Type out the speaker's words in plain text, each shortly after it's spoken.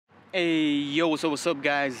Hey, yo, what's up,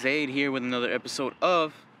 guys? Zaid here with another episode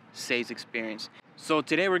of Zaids Experience. So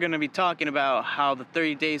today we're going to be talking about how the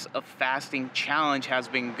 30 days of fasting challenge has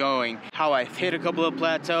been going, how I've hit a couple of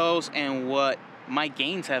plateaus, and what my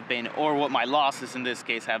gains have been, or what my losses in this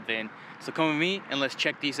case have been. So come with me and let's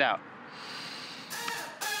check these out.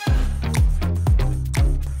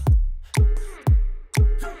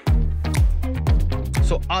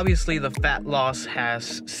 So obviously the fat loss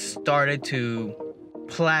has started to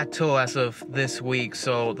plateau as of this week.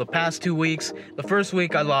 So the past 2 weeks, the first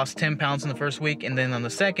week I lost 10 pounds in the first week, and then on the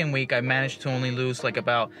second week I managed to only lose like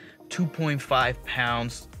about 2.5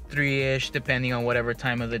 pounds, 3-ish, depending on whatever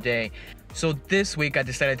time of the day. So this week I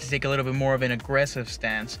decided to take a little bit more of an aggressive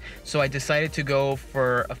stance. So I decided to go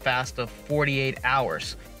for a fast of 48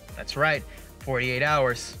 hours. That's right, 48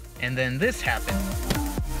 hours. And then this happened.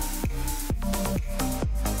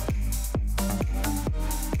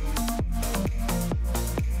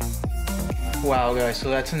 Wow, guys,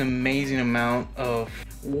 so that's an amazing amount of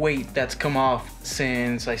weight that's come off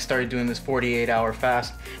since I started doing this 48-hour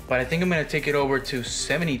fast. But I think I'm gonna take it over to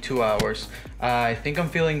 72 hours. I think I'm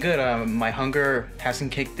feeling good. My hunger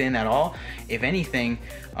hasn't kicked in at all. If anything,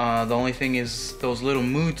 the only thing is those little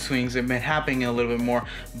mood swings have been happening a little bit more.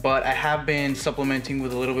 But I have been supplementing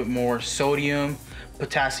with a little bit more sodium,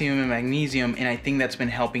 potassium, and magnesium, and I think that's been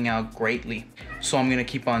helping out greatly. So I'm gonna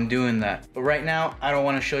keep on doing that. But right now, I don't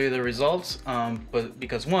wanna show you the results, but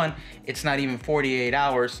because one, it's not even 48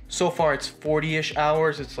 hours. So far it's 40-ish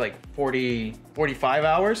hours, it's like 45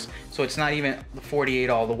 hours. So it's not even the 48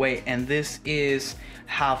 all the way. And this is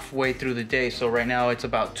halfway through the day. So right now it's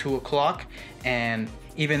about 2 o'clock, and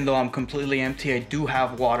even though I'm completely empty, I do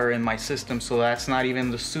have water in my system, so that's not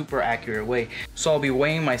even the super accurate way. So I'll be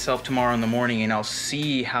weighing myself tomorrow in the morning, and I'll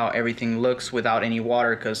see how everything looks without any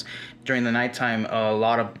water, because during the nighttime,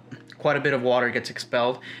 quite a bit of water gets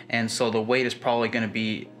expelled, and so the weight is probably going to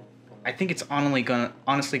be, I think it's honestly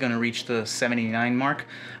gonna reach the 79 mark,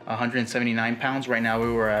 179 pounds. Right now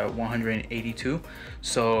we were at 182.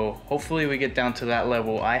 So hopefully we get down to that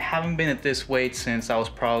level. I haven't been at this weight since I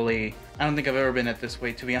don't think I've ever been at this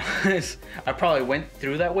weight, to be honest. I probably went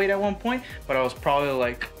through that weight at one point, but I was probably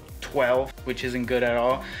like 12, which isn't good at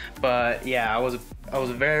all. But yeah, I was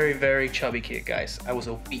a very, very chubby kid, guys. I was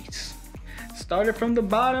obese. Started from the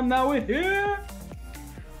bottom, now we're here.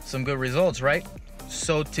 Some good results, right?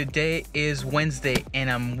 So today is Wednesday, and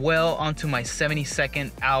I'm well onto my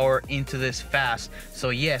 72nd hour into this fast.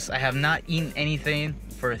 So yes, I have not eaten anything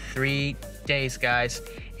for 3 days, guys,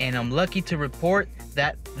 and I'm lucky to report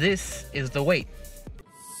that this is the weight.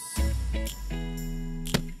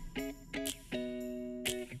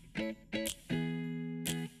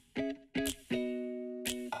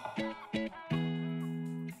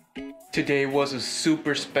 Today was a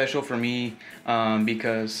super special for me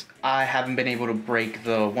because I haven't been able to break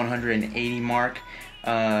the 180 mark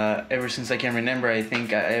ever since I can remember. I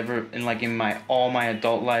think in all my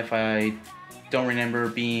adult life, I don't remember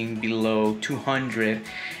being below 200,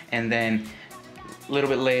 and then a little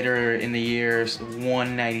bit later in the years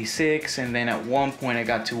 196, and then at one point I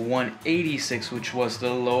got to 186, which was the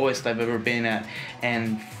lowest I've ever been at,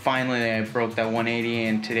 and finally I broke that 180,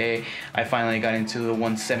 and today I finally got into the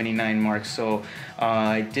 179 mark. So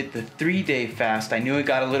I did the 3-day fast. I knew it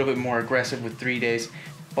got a little bit more aggressive with 3 days,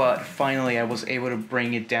 but finally I was able to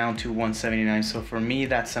bring it down to 179. So for me,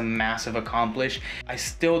 that's a massive accomplishment. I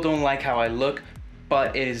still don't like how I look,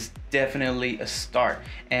 but it is definitely a start.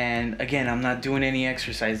 And again, I'm not doing any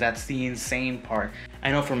exercise. That's the insane part.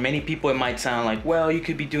 I know for many people it might sound like, well, you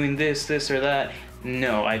could be doing this or that.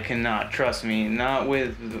 No, I cannot, trust me. Not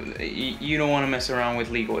with, you don't want to mess around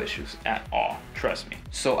with legal issues at all, trust me.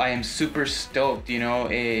 So I am super stoked, you know,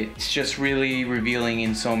 it's just really revealing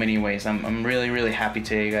in so many ways. I'm really, really happy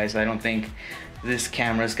today, guys. I don't think this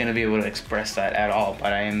camera is gonna be able to express that at all,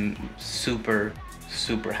 but I am super,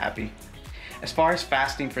 super happy. As far as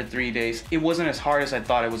fasting for 3 days, it wasn't as hard as I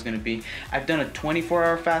thought it was gonna be. I've done a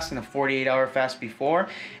 24-hour fast and a 48-hour fast before,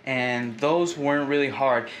 and those weren't really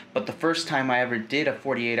hard. But the first time I ever did a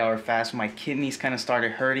 48-hour fast, my kidneys kind of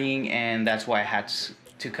started hurting, and that's why I had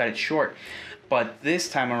to cut it short. But this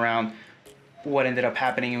time around, what ended up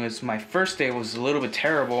happening was my first day was a little bit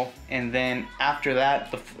terrible, and then after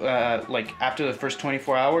that, after the first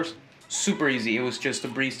 24 hours, super easy. It was just a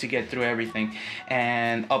breeze to get through everything.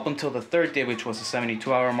 And up until the 3rd day, which was the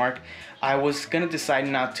 72-hour mark, I was gonna decide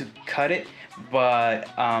not to cut it, but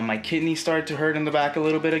my kidneys started to hurt in the back a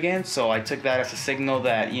little bit again, so I took that as a signal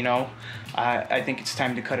that, you know, I think it's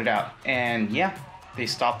time to cut it out. And yeah, they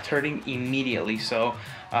stopped hurting immediately. So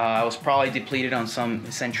I was probably depleted on some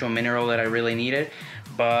essential mineral that I really needed,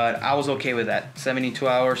 but I was okay with that. 72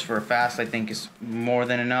 hours for a fast, I think, is more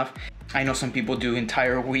than enough. I know some people do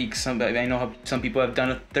entire weeks. I know some people have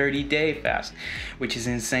done a 30-day fast, which is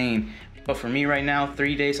insane. But for me right now,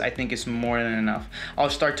 3 days, I think is more than enough.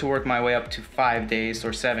 I'll start to work my way up to 5 days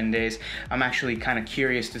or 7 days. I'm actually kind of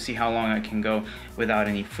curious to see how long I can go without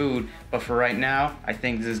any food. But for right now, I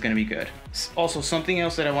think this is gonna be good. Also, something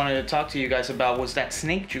else that I wanted to talk to you guys about was that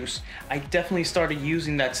snake juice. I definitely started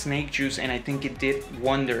using that snake juice and I think it did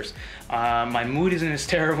wonders. My mood isn't as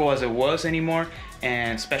terrible as it was anymore.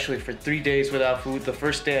 And especially for 3 days without food. The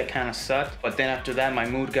first day I kind of sucked, but then after that, my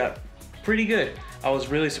mood got pretty good. I was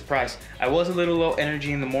really surprised. I was a little low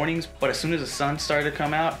energy in the mornings, but as soon as the sun started to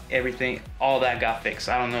come out, all that got fixed.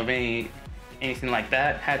 I don't know if anything like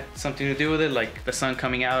that had something to do with it, like the sun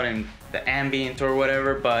coming out and the ambient or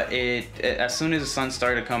whatever, but as soon as the sun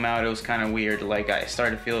started to come out, it was kind of weird. Like I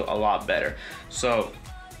started to feel a lot better. So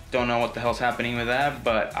don't know what the hell's happening with that,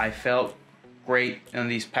 but I felt great in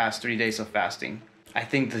these past 3 days of fasting. I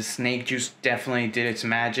think the snake juice definitely did its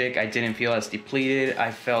magic. I didn't feel as depleted. I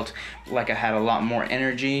felt like I had a lot more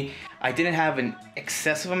energy. I didn't have an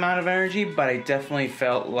excessive amount of energy, but I definitely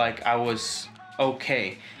felt like I was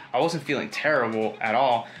okay. I wasn't feeling terrible at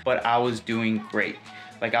all, but I was doing great.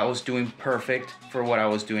 Like I was doing perfect for what I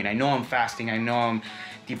was doing. I know I'm fasting. I know I'm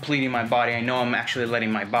depleting my body. I know I'm actually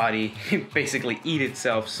letting my body basically eat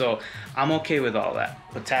itself. So I'm okay with all that.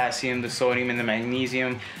 Potassium, the sodium, and the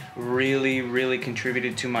magnesium really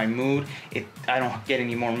contributed to my mood. I don't get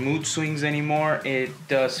any more mood swings anymore. It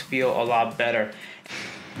does feel a lot better.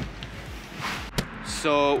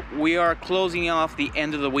 So we are closing off the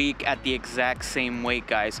end of the week at the exact same weight,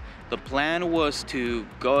 guys. The plan was to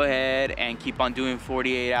go ahead and keep on doing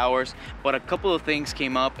 48 hours, but a couple of things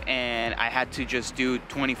came up and I had to just do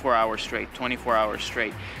 24 hours straight.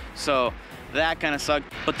 So that kind of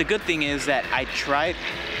sucked. But the good thing is that I tried.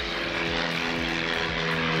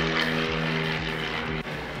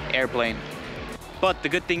 Airplane. But the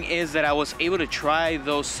good thing is that I was able to try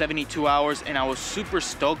those 72 hours and I was super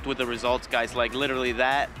stoked with the results, guys. Like literally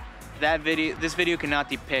this video cannot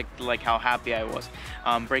depict like how happy I was.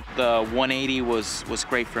 Break the 180 was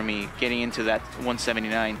great for me, getting into that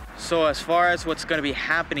 179. So as far as what's gonna be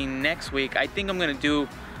happening next week, I think I'm gonna do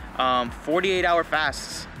 48-hour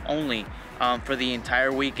fasts only for the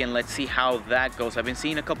entire week, and let's see how that goes. I've been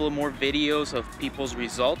seeing a couple of more videos of people's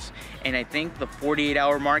results, and I think the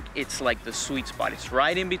 48-hour mark, it's like the sweet spot. It's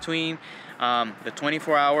right in between the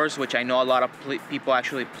 24 hours, which I know a lot of people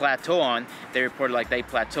actually plateau on. They report like they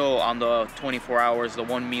plateau on the 24 hours, the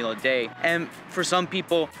 1 meal a day. And for some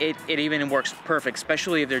people, it even works perfect,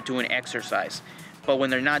 especially if they're doing exercise. But when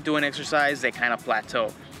they're not doing exercise, they kind of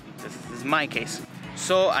plateau. This is my case.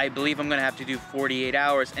 So I believe I'm gonna have to do 48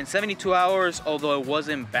 hours. And 72 hours, although it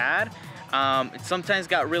wasn't bad, it sometimes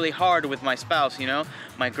got really hard with my spouse, you know?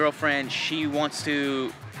 My girlfriend, she wants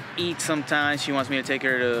to eat sometimes. She wants me to take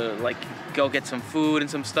her to like go get some food and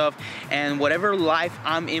some stuff. And whatever life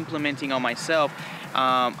I'm implementing on myself,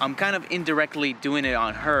 I'm kind of indirectly doing it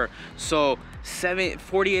on her. So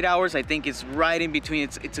 48 hours I think is right in between.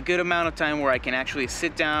 It's a good amount of time where I can actually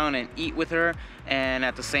sit down and eat with her, and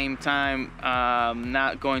at the same time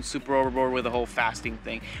not going super overboard with the whole fasting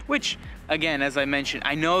thing, which again, as I mentioned,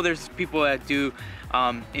 I know there's people that do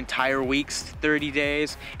entire weeks, 30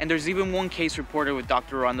 days, and there's even one case reported with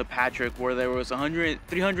Dr. Rhonda Patrick where there was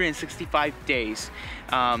 365 days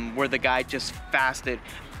where the guy just fasted,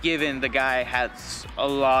 given the guy has a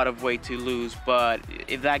lot of weight to lose. But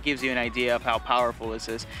if that gives you an idea of how powerful this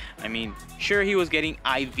is, I mean, sure, he was getting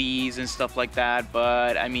IVs and stuff like that,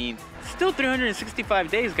 but I mean, still 365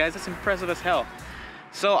 days, guys. That's impressive as hell.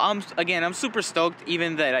 So I'm super stoked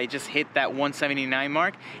even that I just hit that 179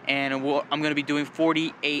 mark, and I'm gonna be doing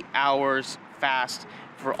 48 hours fast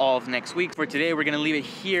for all of next week. For today, we're gonna leave it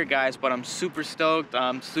here, guys, but I'm super stoked.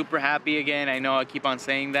 I'm super happy again. I know I keep on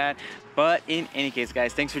saying that, but in any case,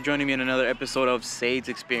 guys, thanks for joining me on another episode of Zaids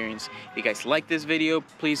Experience. If you guys like this video,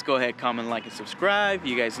 please go ahead, comment, like, and subscribe.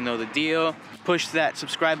 You guys know the deal. Push that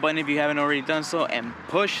subscribe button if you haven't already done so, and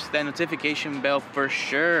push that notification bell for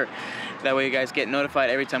sure. That way you guys get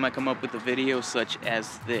notified every time I come up with a video such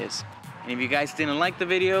as this. And if you guys didn't like the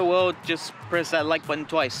video, well, just press that like button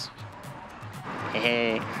twice.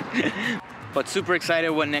 Hey. But super excited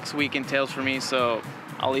what next week entails for me, so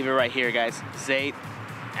I'll leave it right here, guys. Zaid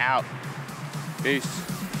out.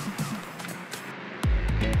 Peace.